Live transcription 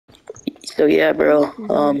So yeah, bro.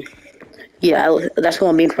 Yeah, that's what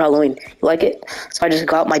I'm being for Halloween. You like it? So I just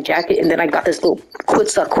got my jacket, and then I got this little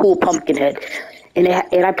Quits a cool pumpkin head, and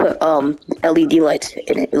I put LED lights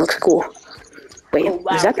in it. It looks cool. Wait, Oh is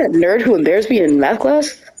wow. that nerd who embarrassed me in math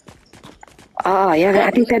class? Ah, yeah,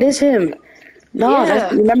 I think that is him. No, Yeah.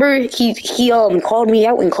 remember he called me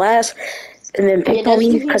out in class, and then Yeah, picked on that's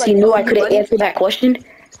me because he because he like knew I owed you couldn't money. answer that question.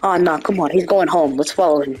 Oh no, come on, he's going home. Let's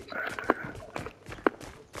follow him.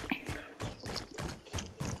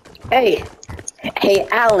 Hey, hey,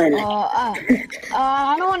 Alan.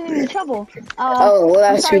 I don't want any trouble. Oh, well,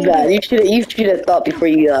 I'm that's too sorry to bad. hear. You should have thought before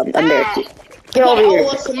you embarrassed Ah, me. Get you over gotta here. owe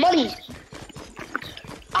us some money.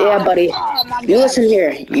 Yeah, buddy. My You bad. listen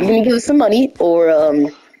here. You gonna give us some money, or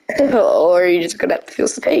or you're just gonna have to feel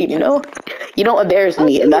some pain. You know. You don't embarrass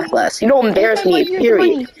me in math Okay. class. You don't embarrass Okay, me. but here's the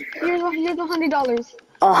Period. money. Here's $100.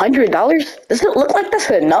 $100? Does it look like that's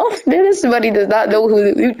enough? Man, this buddy does not know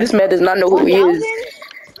who. This man does not know who he is. 1,000?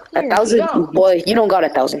 A Here. thousand, No, boy. You don't got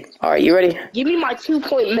 1,000. All right, you ready? give me my 2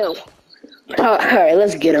 point mil. All right,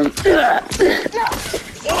 let's get him.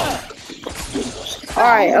 All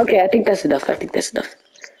right, okay. I think that's enough. I think that's enough.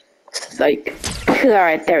 Like, all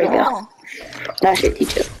right, there we go. Oh. Now I should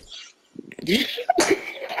teach him. This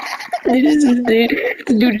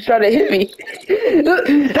dude's trying to hit me.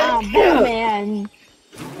 Batman.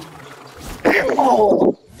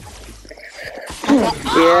 Oh.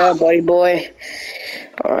 Yeah, buddy boy.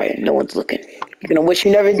 All right, no one's looking. You're gonna wish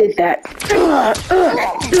you never did that.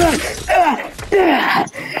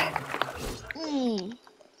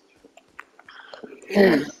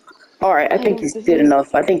 All right, I think he's good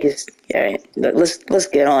enough. I think it's yeah. Let's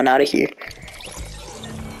get on out of here.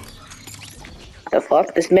 The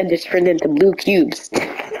fuck? This man just turned into blue cubes.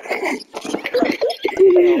 Alright,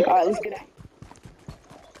 let's get out.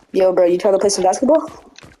 Yo, bro, you trying to play some basketball?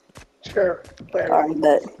 Sure. Whatever. Alright,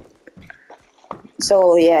 bet.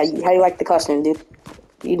 So, yeah, how you like the costume, dude?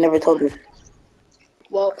 You never told me.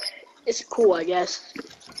 Well, it's cool, I guess.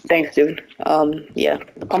 Thanks, dude. Yeah,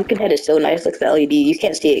 the pumpkin head is so nice. Looks the LED. You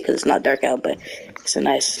can't see it because it's not dark out, but it's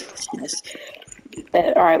nice.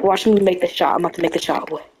 Alright, watch me make the shot. I'm about to make the shot,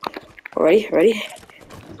 boy. Ready? Ready?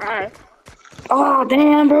 Alright. Oh,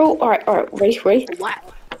 damn, bro. Alright, ready? Wow.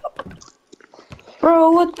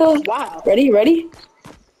 Bro, what the? Wow. Ready?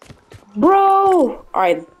 Bro!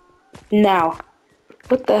 Alright, now.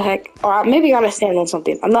 What the heck? Alright, maybe I gotta stand on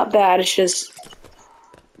something. I'm not bad, it's just...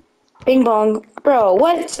 Bing bong. Bro,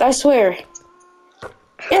 what? I swear.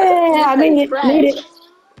 Yeah, I made it.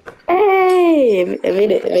 Hey! I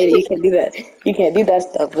made it. You can't do that. You can't do that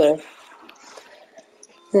stuff, but...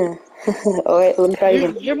 Oh, wait, let me try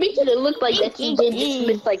again. You're making it look like that you did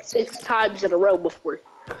this like 6 times in a row before.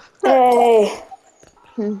 Hey!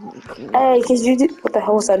 Hey, can you do... What the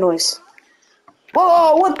hell was that noise?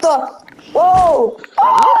 Whoa, what the? Whoa!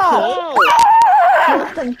 Ah!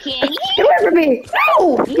 Want some candy? Get away from me!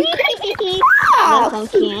 No! Want some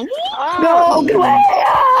candy? No, get away!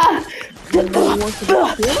 Ah!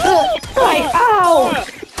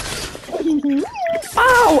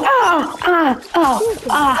 Ow!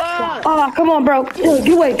 Ow! Come on, bro. Get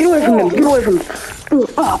away from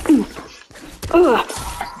him.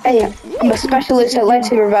 Hey, I'm a specialist at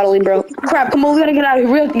lightsaber battling, bro. Crap, come on, we gotta get out of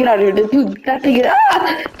here. We have to get out of here. This dude, that thing is...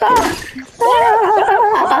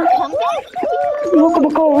 Come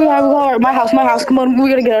on, we gotta go. My house. Come on, we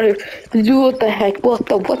gotta get out of here. Dude, what the heck? What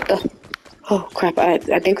the? Oh, crap, I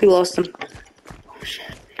think we lost him. Oh,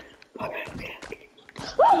 shit. Okay.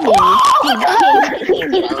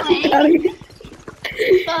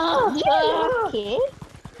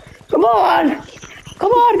 Come on,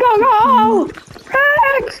 go!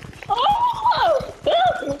 Rex!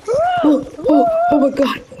 Oh my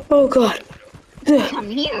god. Come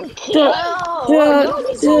here, kid. Uh-oh.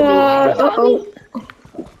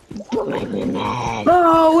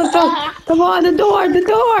 Oh, what's up? Come on, the door! Come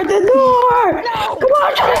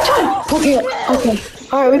on, try. Okay.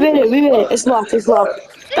 Alright, we made it. It's locked. The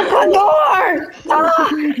door!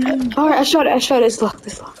 Alright, I shut it. It's locked.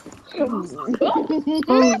 Oh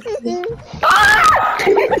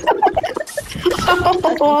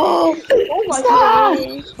my god.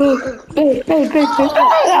 Hey.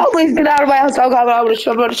 Please get out of my house. I'm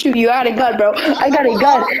gonna shoot you. I got a gun, bro. I got a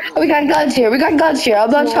gun. We got guns here.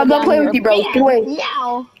 I'm not playing with you, bro. Get away.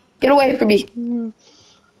 Now. Get away from me.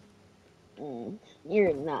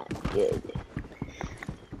 You're not good.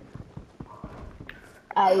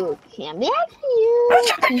 I will come back to you.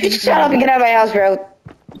 Shut up and get out of my house, bro.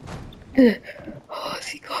 Oh, is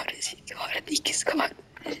he gone? I think he's gone.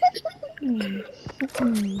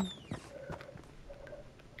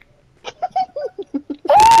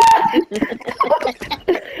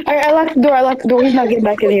 Alright, Alright, I locked the door. I locked the door. He's not getting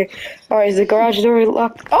back in here. Alright, is the garage door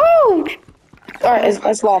locked? Oh! Alright,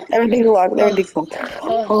 it's locked. Everything's locked. Everything's locked.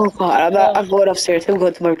 Oh god, I'm going upstairs. I'm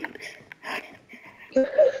going to work.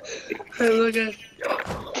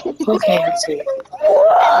 Okay, let's see.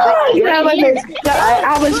 Yeah, like this.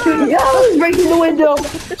 I was shooting. I was breaking the window.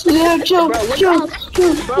 Chill.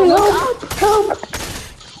 Help.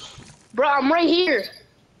 Bro, I'm right here.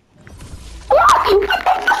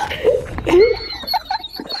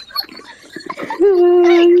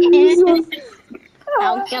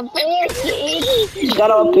 How completely.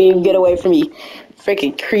 Shut up, babe. Get away from me.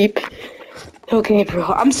 Freaking creep. Okay, bro.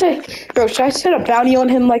 I'm sick. Bro, should I set a bounty on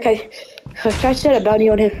him like I... Should I set a bounty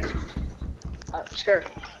on him? Sure.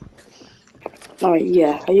 Alright,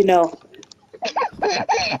 yeah. You know.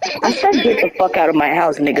 I said get the fuck out of my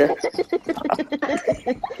house, nigga.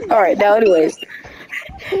 Alright, now anyways.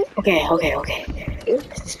 Okay.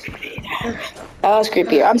 That was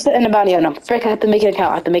creepy. I'm setting a bounty on him. Frick, I have to make an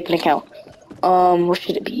account. What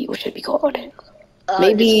should it be? What should it be called?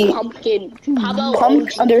 Maybe pumpkin. How about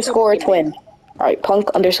punk underscore twin. Alright, punk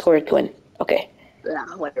underscore twin. Okay.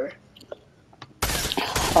 Nah, whatever.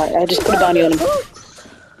 Alright, I just put a bounty on him.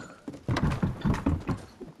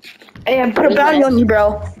 Hey, I put a bounty on you,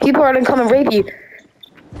 bro. People are gonna come and rape you.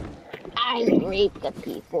 I rape the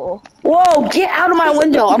people. Whoa, get out of my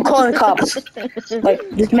window. I'm calling the cops. Like,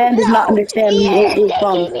 this man does not understand me.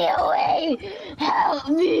 Taking me away. Help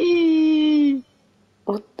me.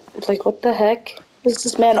 What the heck? What's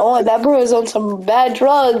this man on? That bro is on some bad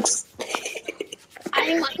drugs.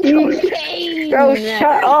 I'm on cocaine. Bro,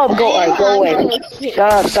 shut up. Go away. Shut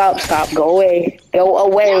up, stop. Go away. Go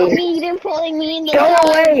away. They're pulling me in the Go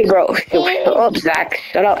away, bro. Shut up, Zach.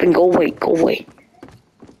 Shut up and go away.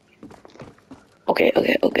 Okay.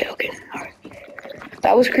 Alright.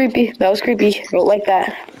 That was creepy. Don't like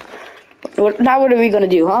that. Now what are we gonna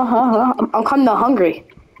do, huh? I'm kinda hungry.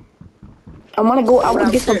 I wanna go out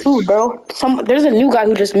and get some food, bro. There's a new guy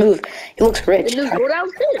who just moved. He looks rich. Go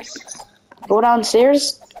downstairs. Go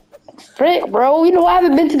downstairs? Frick, bro. You know I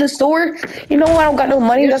haven't been to the store. You know I don't got no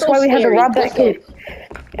money. That's why we had to rob that kid.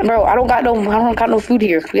 Bro, I don't got no food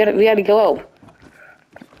here. We gotta go out.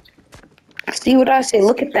 See what I say?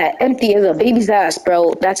 Look at that. Empty as a baby's ass,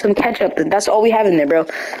 bro. That's some ketchup. That's all we have in there, bro.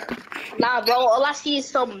 Nah, bro. All I see is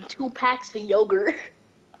some 2 packs of yogurt.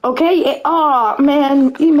 Okay.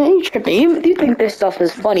 Man, you tripping. You think this stuff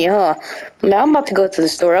is funny, huh? Man, I'm about to go to the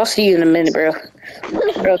store. I'll see you in a minute, bro.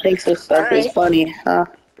 Bro thinks this stuff is funny, huh?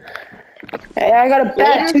 Hey, I got a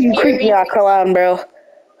bat too, you creepy clown, bro.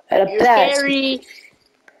 I got a bat. Scary.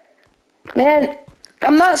 Man,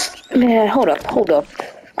 I'm not... Man, hold up.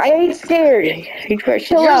 I ain't scared. You better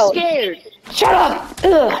chill out. You're scared. Shut up!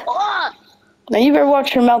 Ugh. Now you better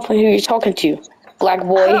watch your mouth on who you're talking to, black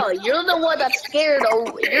boy. Oh, you're the one that's scared.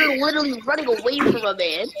 Oh, you're literally running away from a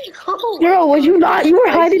man. Bro, was you not? You were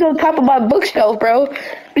hiding on top of my bookshelf, bro.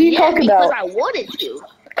 What are you talking about? Because I wanted to.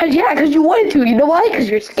 Cause you wanted to. You know why? Cause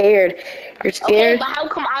you're scared. You're scared. Okay, but how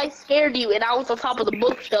come I scared you and I was on top of the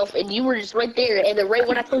bookshelf and you were just right there, and then right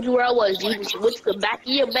when I told you where I was, you just went to the back of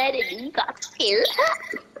your bed and you got scared?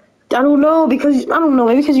 I don't know, maybe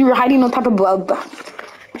because you were hiding on top of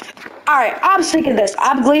Alright, I'm sick of this.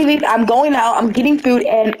 I'm leaving, I'm going out, I'm getting food,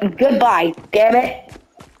 and goodbye, damn it.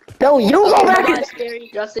 No, you don't go back.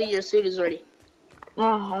 Justin, your suit is ready.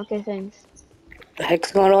 Oh, okay, thanks. What the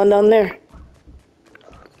heck's going on down there?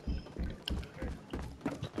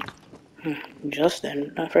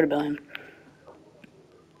 Justin, I've heard about him.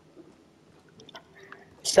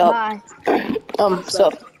 So, Bye.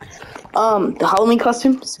 The Halloween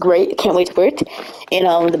costume is great. I can't wait to wear it. And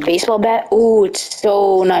the baseball bat, ooh, it's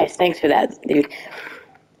so nice. Thanks for that, dude.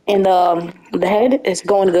 And the head is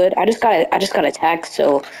going good. I just got attacked,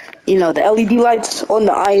 so the LED lights on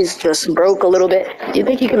the eyes just broke a little bit. Do you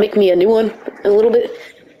think you can make me a new one a little bit?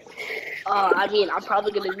 I mean, I'm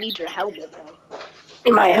probably gonna need your helmet, though.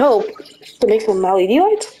 It might help to make some LED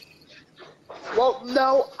lights. Well,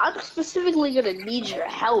 no, I'm specifically gonna need your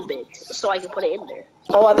helmet so I can put it in there.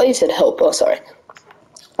 Oh, I thought you said help. Oh, sorry.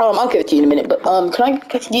 I'll give it to you in a minute. But do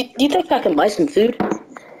you think I can buy some food?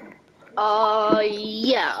 Yeah.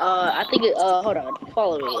 I think hold on,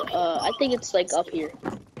 follow me. I think it's like up here.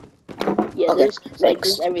 Yeah, Okay,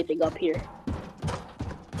 there's everything up here.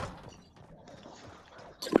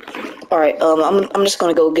 All right. I'm just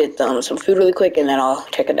gonna go get some food really quick, and then I'll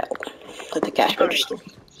check it out at the cash register.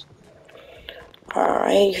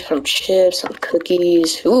 Alright, some chips, some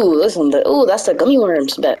cookies. Ooh, listen, that's the gummy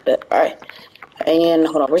worms. Bet. Alright. And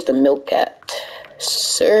hold on, where's the milk at?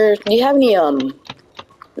 Sir, do you have any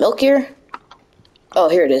milk here? Oh,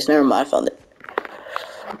 here it is. Never mind, I found it.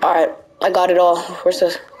 Alright. I got it all.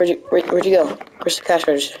 Where'd you go? Where's the cash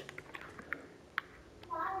register?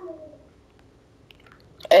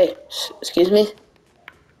 Hey, excuse me?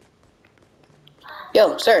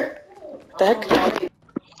 Yo, sir. What the heck?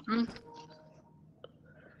 Hmm?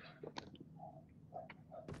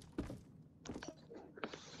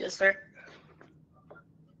 Yes, sir.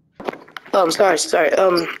 Oh, I'm sorry.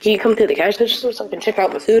 Can you come to the cash register so I can check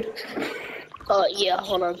out my food? Yeah,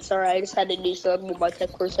 hold on. Sorry, I just had to do something with my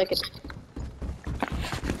tech for a second.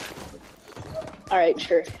 Alright,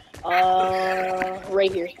 sure.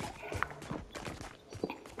 Right here.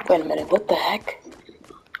 Wait a minute, what the heck?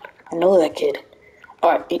 I know that kid.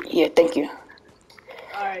 Alright, yeah, thank you.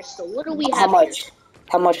 Alright, so what do we How have here? much?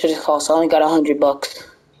 How much did it cost? I only got $100.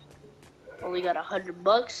 Only got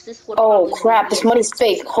 $100. This one Oh probably crap, won't be this as money's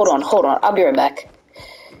fake. Hold on. I'll be right back.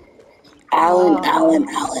 Alan.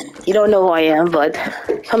 You don't know who I am, but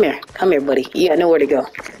come here, buddy. You got nowhere to go.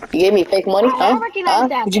 You gave me fake money, I huh? recognize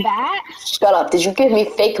that Did you... bat. Shut up. Did you give me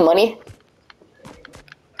fake money?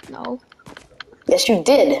 No. Yes, you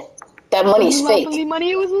did. That money's fake. Monopoly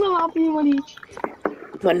money. It was Monopoly money.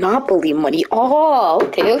 Monopoly money. Oh,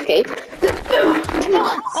 okay. Oh,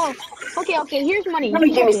 okay. Here's money. Let me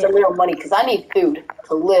give Check me some it. real money, because I need food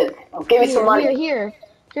to live. Oh, give me some money. Here's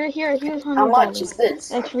How much is $100. this?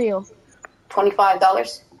 That's real.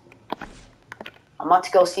 $25? I'm about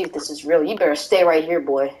to go see if this is real. You better stay right here,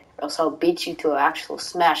 boy, or else I'll beat you to an actual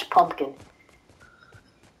smashed pumpkin.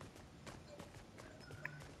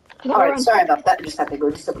 Alright, sorry about that. Just have to go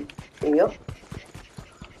do something. There you go.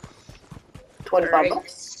 25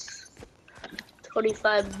 bucks.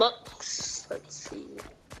 25 bucks. Let's see.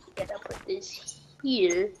 Gotta put this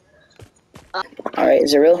here. Alright,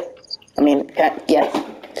 is it real? I mean, yeah.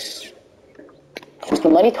 Here's the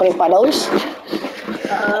money,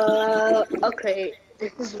 $25. Okay.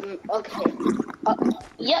 This is okay.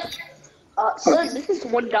 Yep. Sir, this is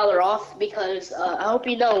 $1 off because I hope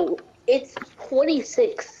you know it's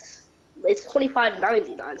 26. It's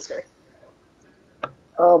 25.99, sir.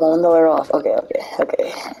 Oh, $1 off. Okay.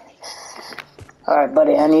 Alright,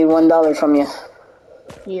 buddy, I need $1 from you.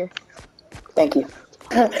 Here. Thank you.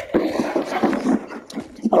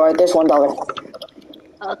 Alright, there's $1.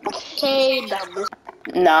 Okay, now this.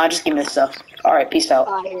 Nah, just give me the stuff. Alright, peace out.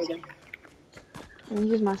 Here we go. And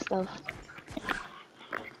here's my stuff.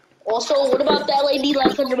 Also, what about that lady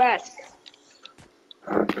left under mask?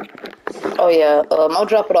 Oh yeah, I'll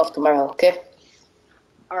drop it off tomorrow, okay?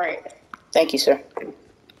 Alright. Thank you, sir.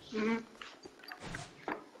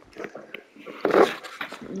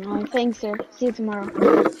 No, thanks, sir. See you tomorrow.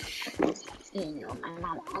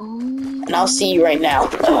 And I'll see you right now.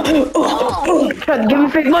 Try to give me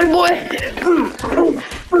fake money, boy!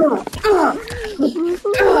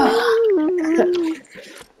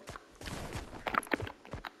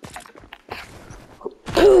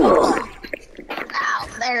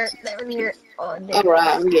 They're here. Oh,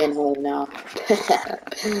 Alright, I'm getting home now.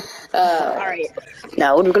 Alright.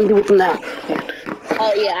 Now, what are we gonna do with them now?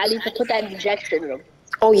 Oh yeah, I need to put that injection room.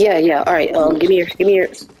 Oh yeah, alright, give me your...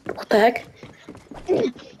 What the heck?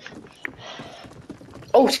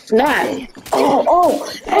 Oh, snap! Oh!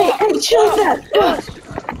 Hey, chill with that!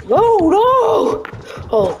 No!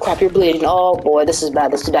 Oh, crap, you're bleeding. Oh, boy, this is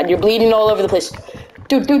bad, You're bleeding all over the place.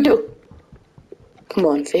 Dude. Come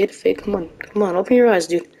on, Fade, come on, open your eyes,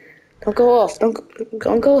 dude. Don't go off,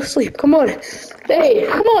 don't go asleep, come on. Hey,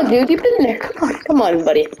 come on, dude, you've been there. Come on,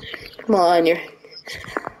 buddy. Come on, you're...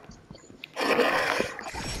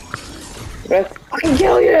 I can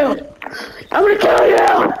kill you! I'm gonna kill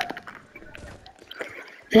you!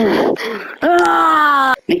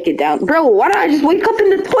 Make it down. Bro, why don't I just wake up in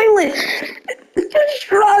the toilet? Just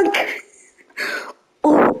drunk!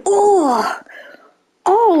 Lord!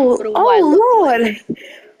 Oh,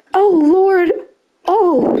 Lord!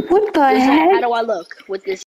 Oh, what the heck? How do I look with this?